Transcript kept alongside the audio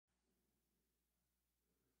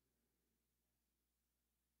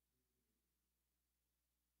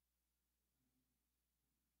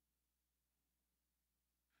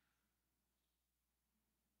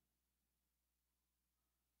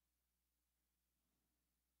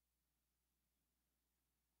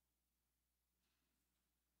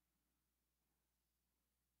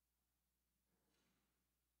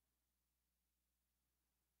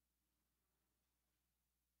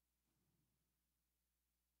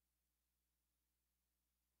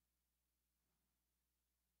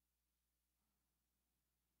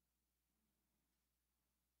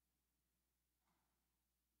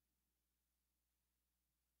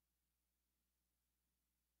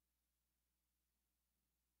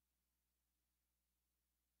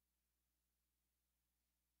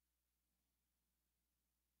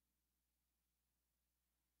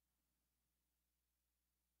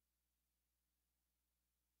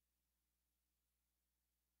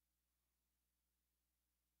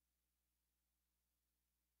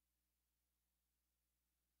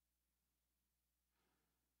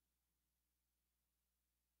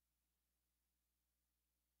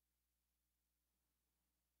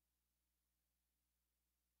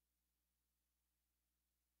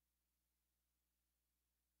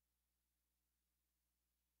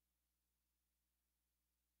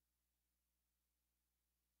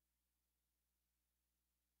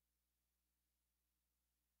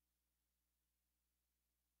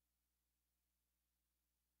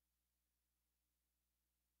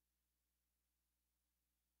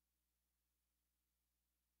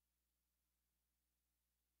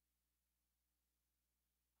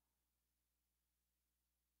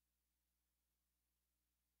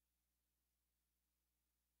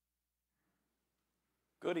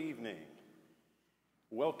Good evening.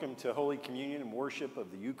 Welcome to Holy Communion and worship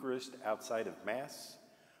of the Eucharist outside of Mass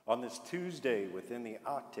on this Tuesday within the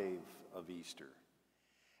octave of Easter.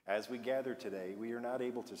 As we gather today, we are not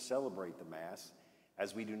able to celebrate the Mass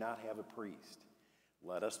as we do not have a priest.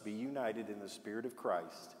 Let us be united in the Spirit of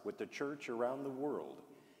Christ with the Church around the world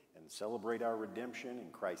and celebrate our redemption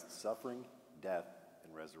in Christ's suffering, death,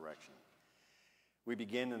 and resurrection. We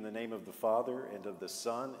begin in the name of the Father, and of the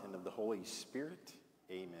Son, and of the Holy Spirit.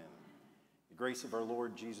 Amen. The grace of our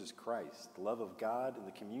Lord Jesus Christ, the love of God, and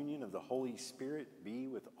the communion of the Holy Spirit be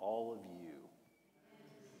with all of you.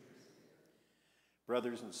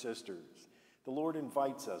 Brothers and sisters, the Lord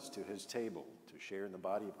invites us to his table to share in the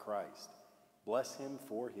body of Christ. Bless him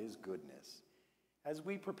for his goodness. As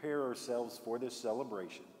we prepare ourselves for this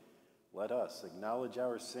celebration, let us acknowledge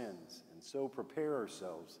our sins and so prepare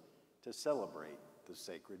ourselves to celebrate the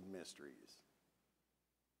sacred mysteries.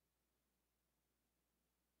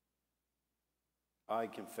 I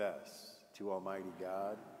confess to Almighty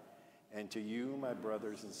God and to you, my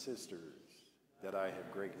brothers and sisters, that I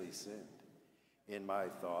have greatly sinned in my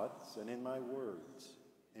thoughts and in my words,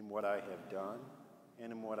 in what I have done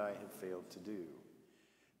and in what I have failed to do,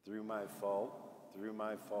 through my fault, through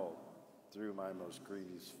my most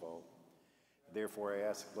grievous fault. Therefore I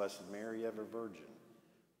ask Blessed Mary, ever Virgin,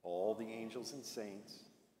 all the angels and saints,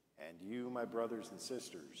 and you, my brothers and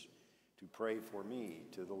sisters, to pray for me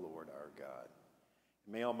to the Lord our God.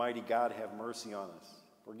 May Almighty God have mercy on us,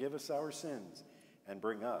 forgive us our sins, and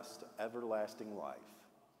bring us to everlasting life.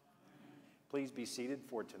 Please be seated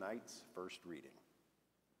for tonight's first reading.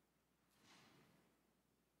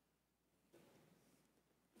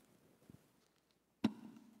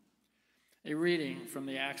 A reading from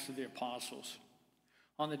the Acts of the Apostles.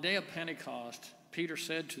 On the day of Pentecost, Peter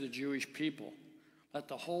said to the Jewish people, "Let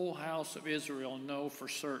the whole house of Israel know for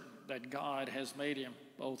certain that God has made him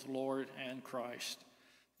both Lord and Christ,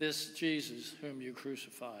 this Jesus whom you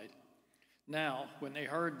crucified." Now, when they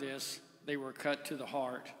heard this, they were cut to the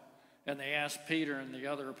heart, and they asked Peter and the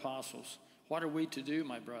other apostles, "What are we to do,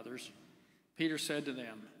 my brothers?" Peter said to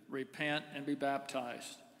them, "Repent and be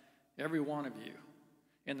baptized, every one of you,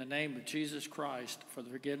 in the name of Jesus Christ for the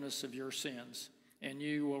forgiveness of your sins, and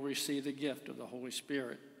you will receive the gift of the Holy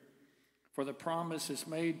Spirit. For the promise is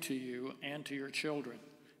made to you and to your children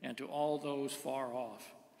and to all those far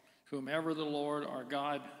off, whomever the Lord our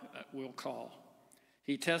God will call."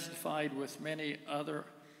 He testified with many other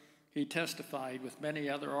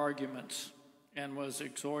arguments and was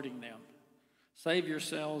exhorting them, "Save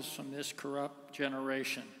yourselves from this corrupt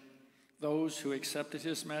generation." Those who accepted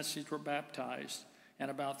his message were baptized, and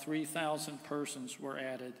about 3,000 persons were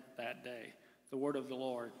added that day. The word of the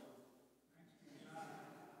Lord.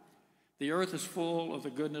 The earth is full of the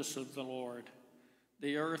goodness of the Lord.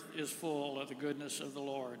 The earth is full of the goodness of the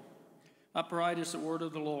Lord. Upright is the word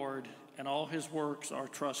of the Lord, and all his works are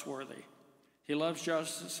trustworthy. He loves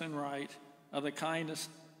justice and right. Of the kindness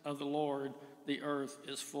of the Lord, the earth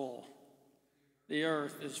is full. The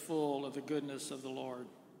earth is full of the goodness of the Lord.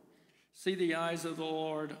 See, the eyes of the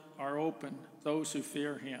Lord are open, those who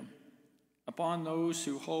fear him, upon those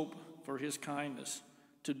who hope for his kindness,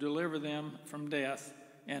 to deliver them from death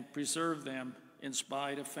and preserve them in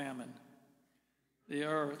spite of famine. The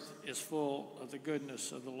earth is full of the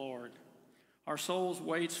goodness of the Lord. Our souls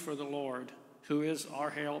waits for the Lord, who is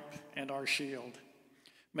our help and our shield.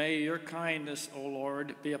 May your kindness, O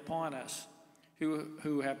Lord, be upon us,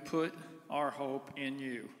 who have put our hope in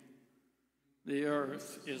you. The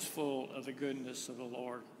earth is full of the goodness of the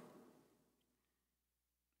Lord.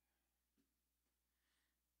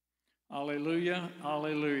 Alleluia,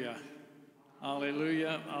 alleluia,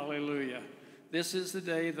 alleluia, alleluia. This is the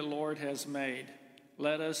day the Lord has made.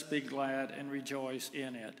 Let us be glad and rejoice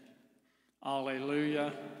in it.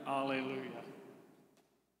 Alleluia, alleluia.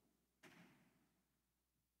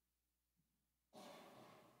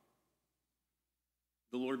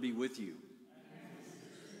 The Lord be with you.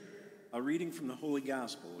 A reading from the Holy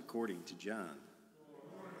Gospel according to John.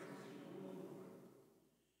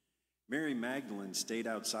 Mary Magdalene stayed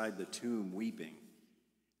outside the tomb weeping,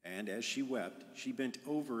 and as she wept, she bent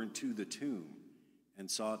over into the tomb and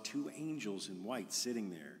saw two angels in white sitting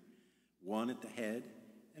there, one at the head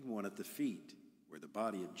and one at the feet, where the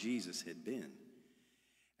body of Jesus had been.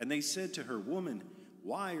 And they said to her, "Woman,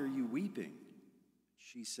 why are you weeping?"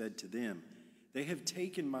 She said to them, "They have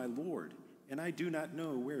taken my Lord, and I do not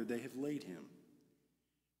know where they have laid him."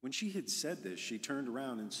 When she had said this, she turned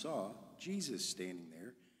around and saw Jesus standing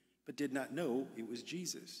there, but did not know it was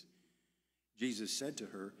Jesus. Jesus said to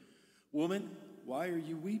her, "Woman, why are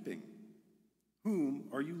you weeping? Whom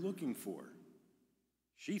are you looking for?"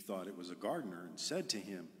 She thought it was a gardener and said to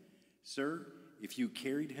him, "Sir, if you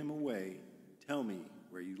carried him away, tell me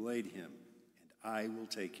where you laid him, and I will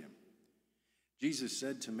take him." Jesus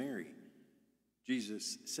said to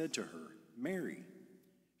her, "Mary."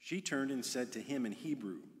 She turned and said to him in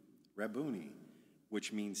Hebrew, "Rabboni,"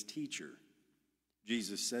 which means teacher.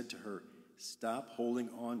 Jesus said to her, "Stop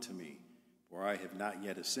holding on to me, for I have not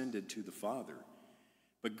yet ascended to the Father.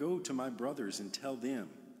 But go to my brothers and tell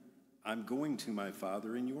them, I'm going to my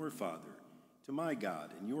Father and your Father, to my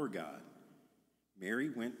God and your God." Mary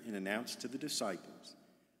went and announced to the disciples,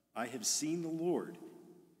 "I have seen the Lord,"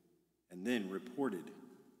 and then reported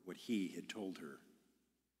what he had told her.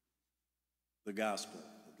 The Gospel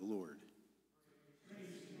of the Lord.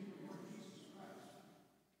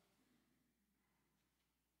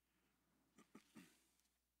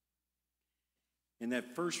 In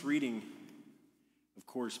that first reading, of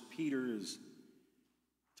course, Peter is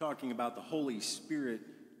talking about the Holy Spirit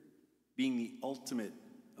being the ultimate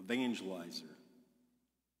evangelizer.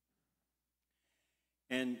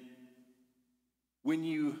 And when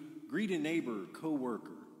you greet a neighbor,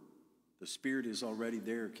 co-worker, the Spirit is already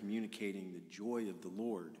there communicating the joy of the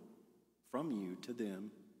Lord from you to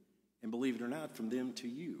them, and believe it or not, from them to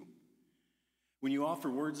you. When you offer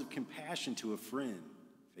words of compassion to a friend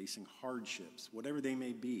facing hardships, whatever they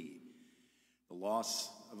may be, the loss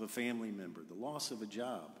of a family member, the loss of a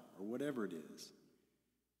job, or whatever it is,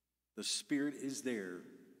 the Spirit is there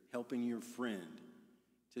helping your friend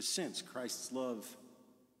to sense Christ's love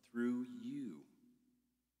through you.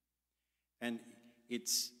 And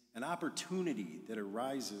it's an opportunity that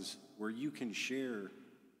arises where you can share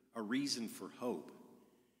a reason for hope.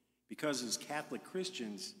 Because as Catholic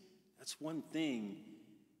Christians, that's one thing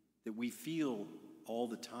that we feel all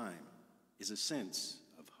the time, is a sense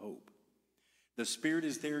of hope. The Spirit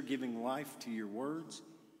is there giving life to your words,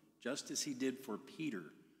 just as he did for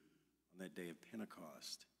Peter on that day of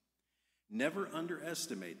Pentecost. Never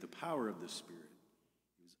underestimate the power of the Spirit.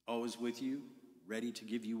 He was always with you, ready to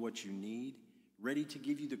give you what you need, ready to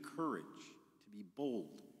give you the courage to be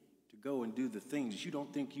bold, to go and do the things you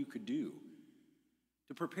don't think you could do,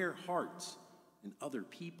 to prepare hearts and other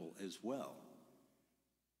people as well.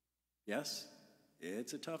 Yes,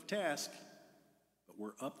 it's a tough task, but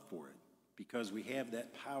we're up for it because we have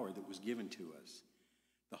that power that was given to us.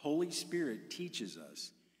 The Holy Spirit teaches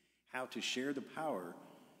us how to share the power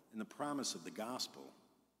and the promise of the gospel.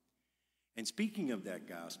 And speaking of that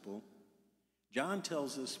gospel, John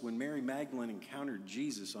tells us when Mary Magdalene encountered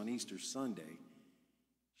Jesus on Easter Sunday,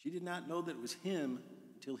 she did not know that it was him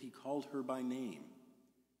until he called her by name.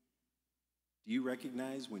 Do you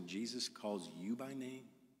recognize when Jesus calls you by name?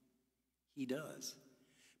 He does.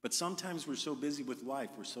 But sometimes we're so busy with life,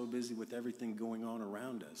 we're so busy with everything going on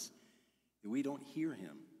around us, that we don't hear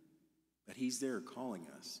him. But he's there calling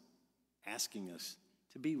us, asking us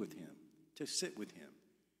to be with him, to sit with him,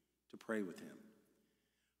 to pray with him.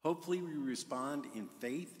 Hopefully we respond in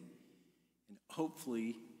faith, and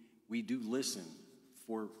hopefully we do listen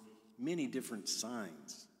for many different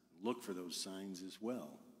signs. Look for those signs as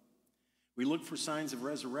well. We look for signs of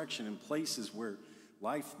resurrection in places where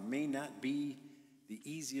life may not be the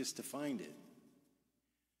easiest to find it.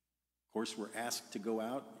 Of course, we're asked to go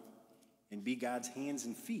out and be God's hands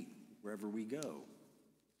and feet wherever we go.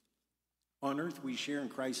 On earth, we share in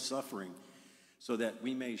Christ's suffering so that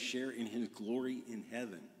we may share in his glory in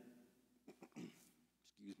heaven.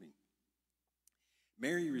 Excuse me.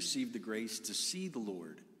 Mary received the grace to see the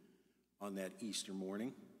Lord on that Easter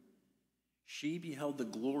morning. She beheld the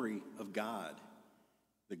glory of God,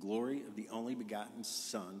 the glory of the only begotten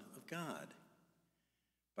Son of God.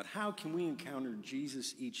 But how can we encounter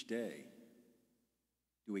Jesus each day?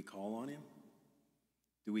 Do we call on him?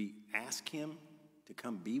 Do we ask him to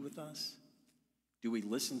come be with us? Do we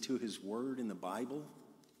listen to his word in the Bible?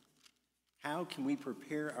 How can we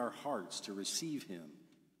prepare our hearts to receive him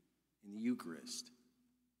in the Eucharist?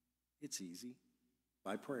 It's easy,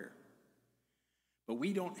 by prayer. But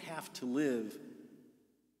we don't have to live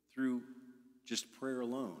through just prayer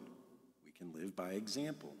alone. We can live by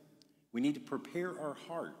example. We need to prepare our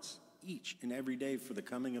hearts each and every day for the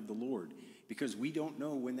coming of the Lord, because we don't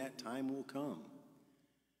know when that time will come.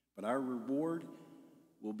 But our reward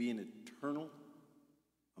will be an eternal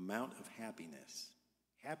amount of happiness.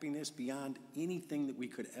 Happiness beyond anything that we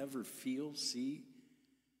could ever feel, see,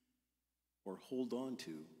 or hold on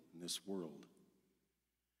to in this world.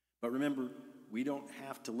 But remember, we don't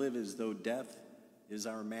have to live as though death is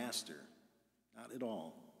our master. Not at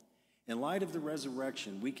all. In light of the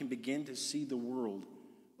resurrection, we can begin to see the world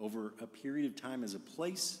over a period of time as a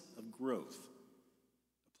place of growth,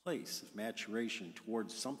 a place of maturation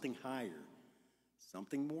towards something higher,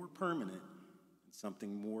 something more permanent, and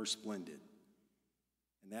something more splendid.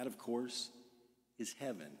 And that, of course, is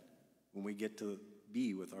heaven, when we get to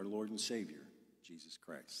be with our Lord and Savior, Jesus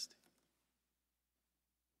Christ.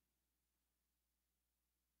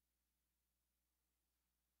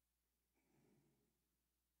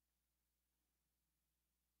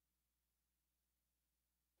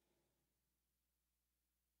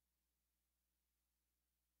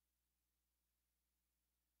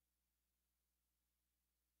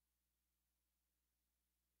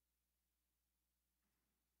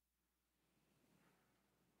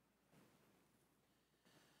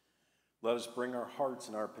 Let us bring our hearts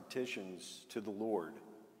and our petitions to the Lord,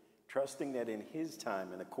 trusting that in his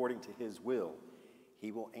time and according to his will,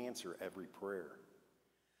 he will answer every prayer.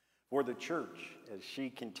 For the church, as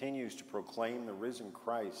she continues to proclaim the risen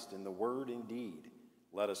Christ in the word and deed,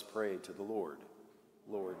 let us pray to the Lord.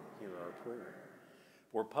 Lord, hear our prayer.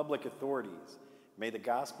 For public authorities, may the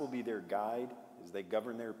gospel be their guide as they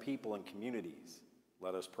govern their people and communities.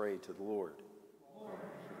 Let us pray to the Lord. Lord,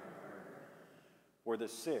 hear our prayer. For the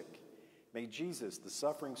sick, may Jesus, the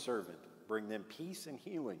suffering servant, bring them peace and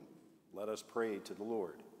healing. Let us pray to the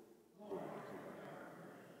Lord. Lord,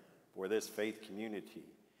 for this faith community,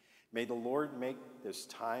 may the Lord make this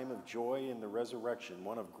time of joy in the resurrection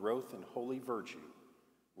one of growth and holy virtue.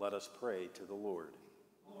 Let us pray to the Lord.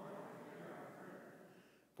 Lord,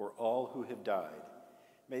 for all who have died,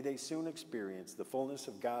 may they soon experience the fullness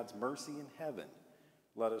of God's mercy in heaven.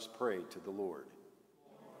 Let us pray to the Lord.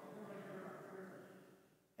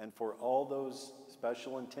 And for all those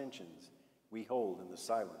special intentions we hold in the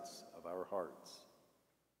silence of our hearts.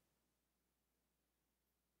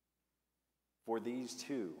 For these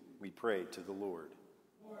too we pray to the Lord.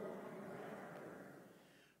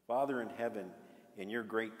 Father in heaven, in your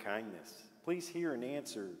great kindness, please hear and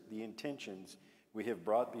answer the intentions we have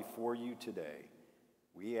brought before you today.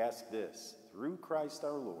 We ask this through Christ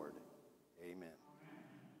our Lord. Amen.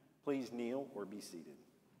 Please kneel or be seated.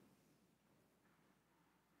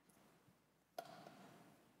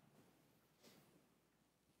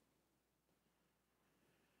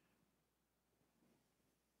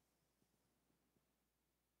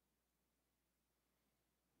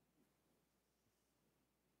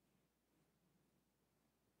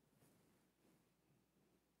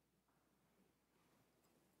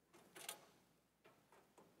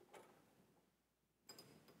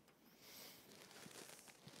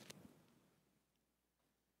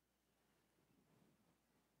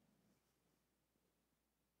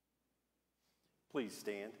 Please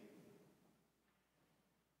stand.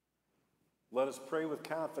 Let us pray with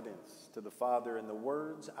confidence to the Father in the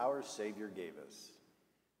words our Savior gave us.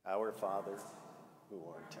 Our Father, who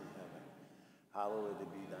art in heaven, hallowed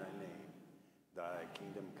be thy name. Thy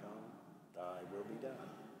kingdom come, thy will be done,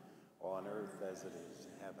 on earth as it is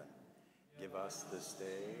in heaven. Give us this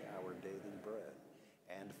day our daily bread,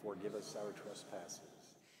 and forgive us our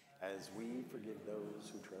trespasses, as we forgive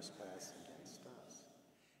those who trespass against us.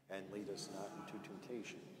 And lead us not into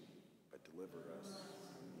temptation, but deliver us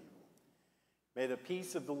from evil. May the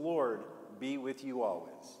peace of the Lord be with you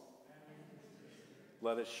always.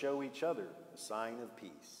 Let us show each other a sign of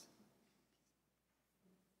peace.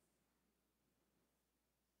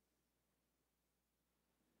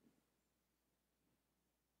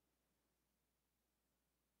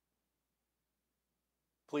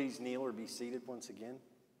 Please kneel or be seated once again.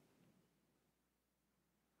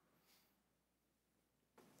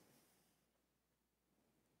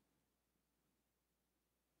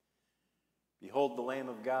 Behold the Lamb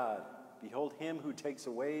of God. Behold him who takes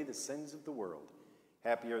away the sins of the world.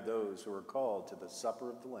 Happy are those who are called to the supper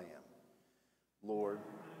of the Lamb. Lord,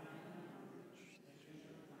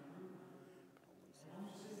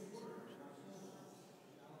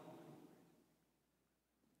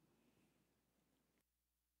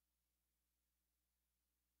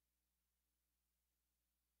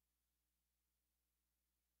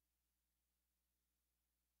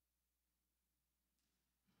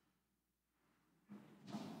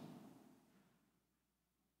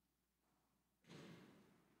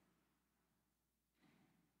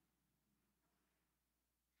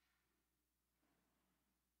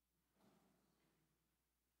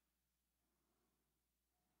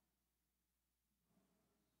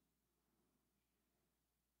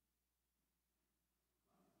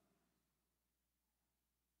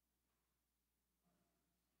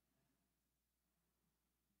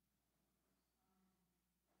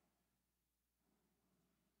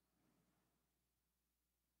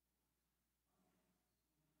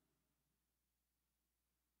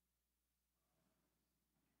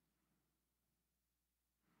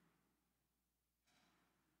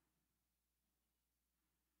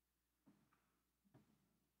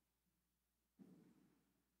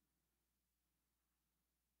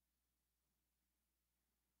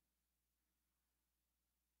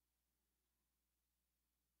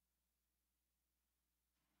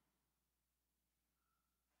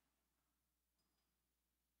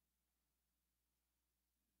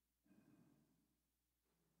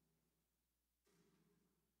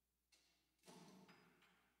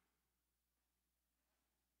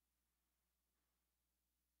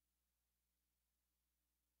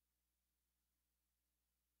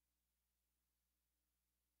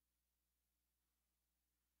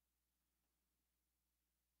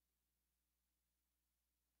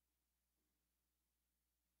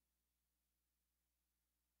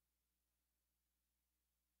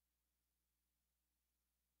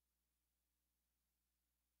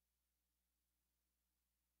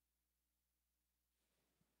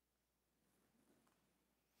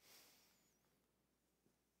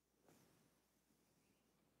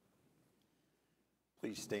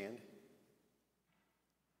 Please stand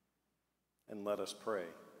and let us pray.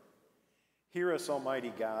 Hear us,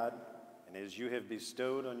 Almighty God, and as you have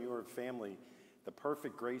bestowed on your family the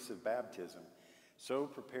perfect grace of baptism, so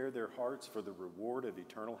prepare their hearts for the reward of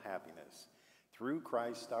eternal happiness. Through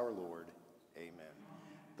Christ our Lord. Amen.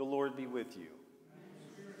 The Lord be with you.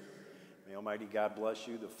 May Almighty God bless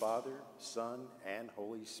you, the Father, Son, and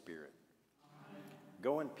Holy Spirit.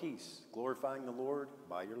 Go in peace, glorifying the Lord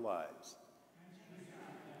by your lives.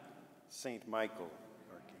 Saint Michael,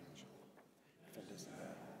 Archangel, defend us in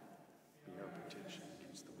battle. Be our protection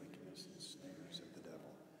against the wickedness and snares of the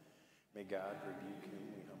devil. May God rebuke him,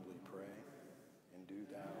 we humbly pray. And do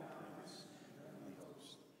thou, Prince of the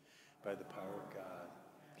host, by the power of God,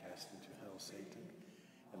 cast into hell Satan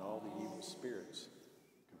and all the evil spirits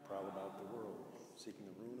who prowl about the world, seeking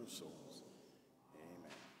the ruin of souls.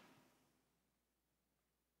 Amen.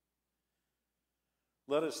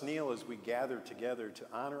 Let us kneel as we gather together to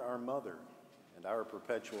honor our mother and our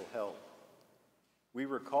perpetual help. We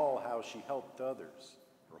recall how she helped others.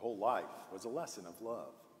 Her whole life was a lesson of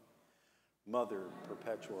love. Mother,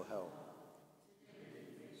 perpetual help.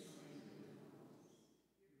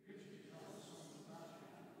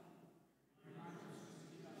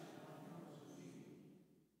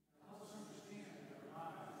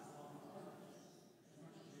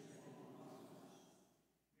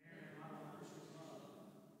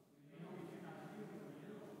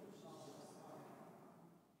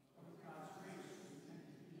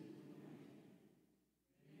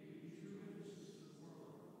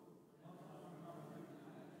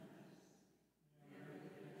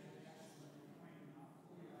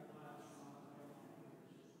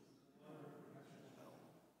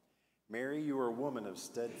 Mary, you are a woman of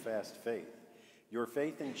steadfast faith. Your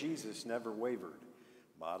faith in Jesus never wavered.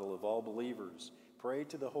 Model of all believers, pray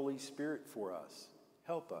to the Holy Spirit for us.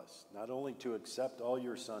 Help us not only to accept all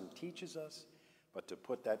your Son teaches us, but to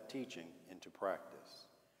put that teaching into practice.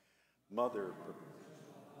 Mother,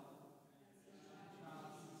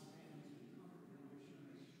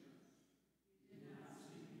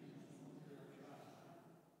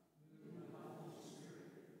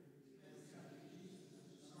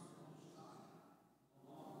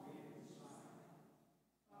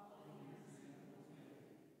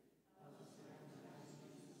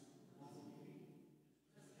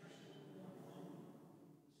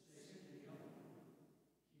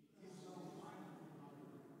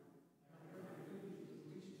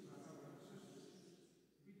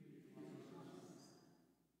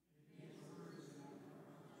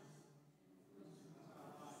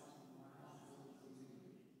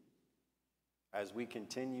 as we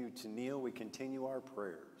continue to kneel, we continue our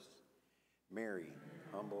prayers. Mary,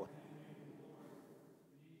 humble.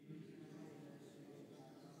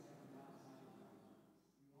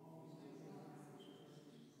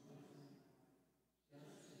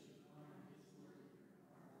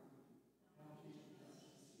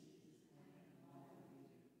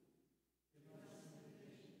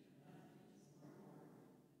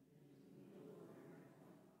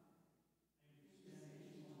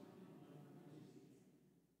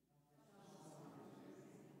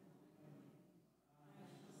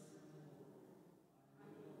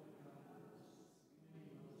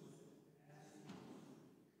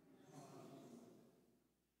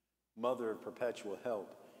 Mother of perpetual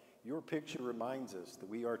help, your picture reminds us that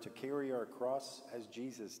we are to carry our cross as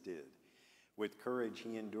Jesus did. With courage,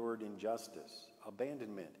 he endured injustice,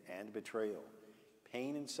 abandonment, and betrayal,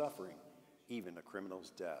 pain and suffering, even a criminal's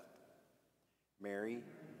death. Mary,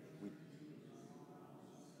 we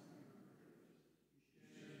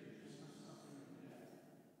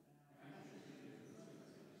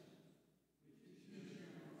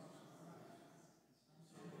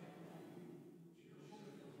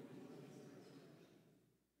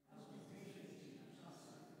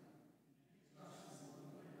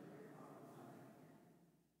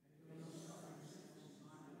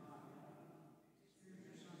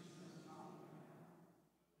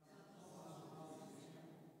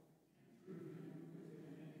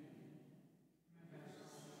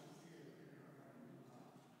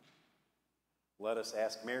let us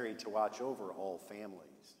ask Mary to watch over all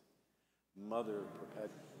families. Mother of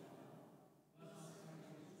perpetual.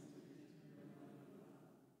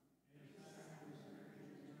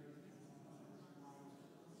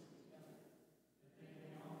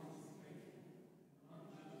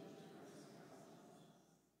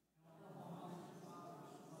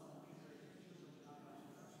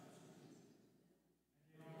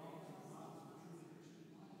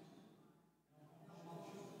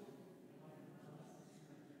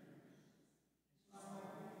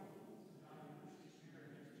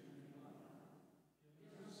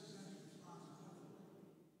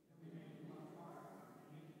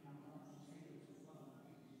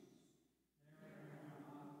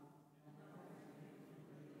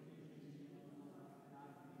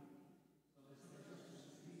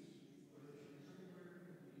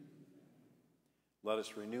 Let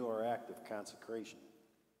us renew our act of consecration,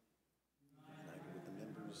 united with the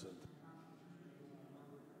members of the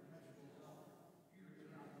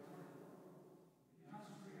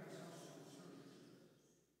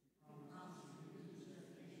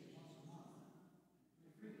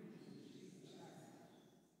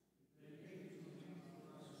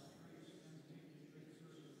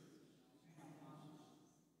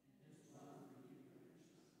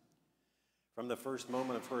From the first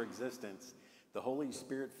moment of her existence, the Holy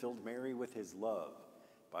Spirit filled Mary with his love.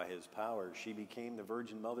 By his power, she became the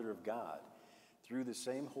Virgin Mother of God. Through the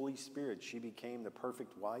same Holy Spirit, she became the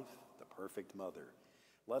perfect wife, the perfect mother.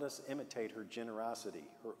 Let us imitate her generosity,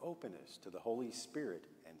 her openness to the Holy Spirit,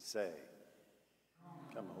 and say,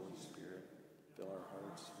 Come, Holy Spirit, fill our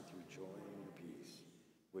hearts with your joy and your peace,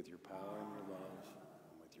 with your power and your love,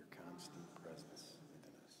 and with your constant presence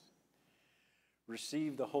within us.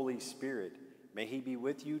 Receive the Holy Spirit. May he be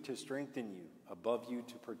with you to strengthen you, above you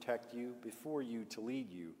to protect you, before you to lead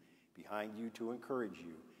you, behind you to encourage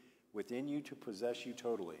you, within you to possess you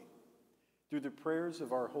totally. Through the prayers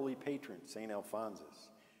of our holy patron, St. Alphonsus,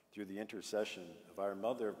 through the intercession of our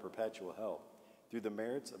Mother of Perpetual Help, through the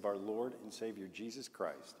merits of our Lord and Savior Jesus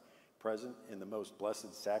Christ, present in the most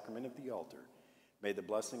blessed sacrament of the altar, may the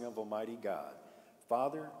blessing of Almighty God,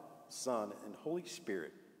 Father, Son, and Holy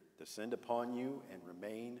Spirit descend upon you and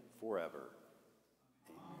remain forever.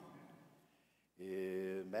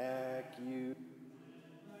 Amen. Immaculate.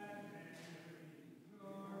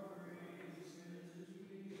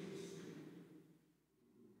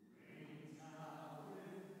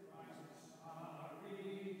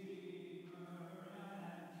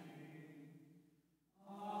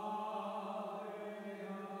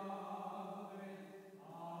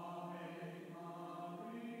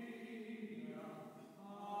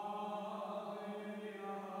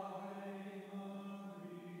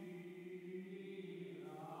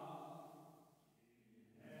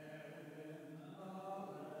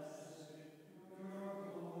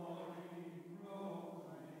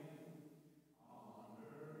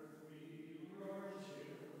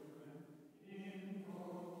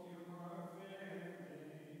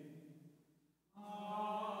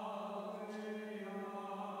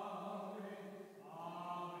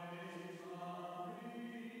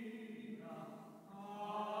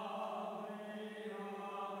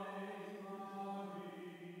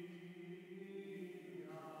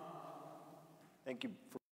 Thank you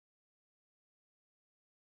for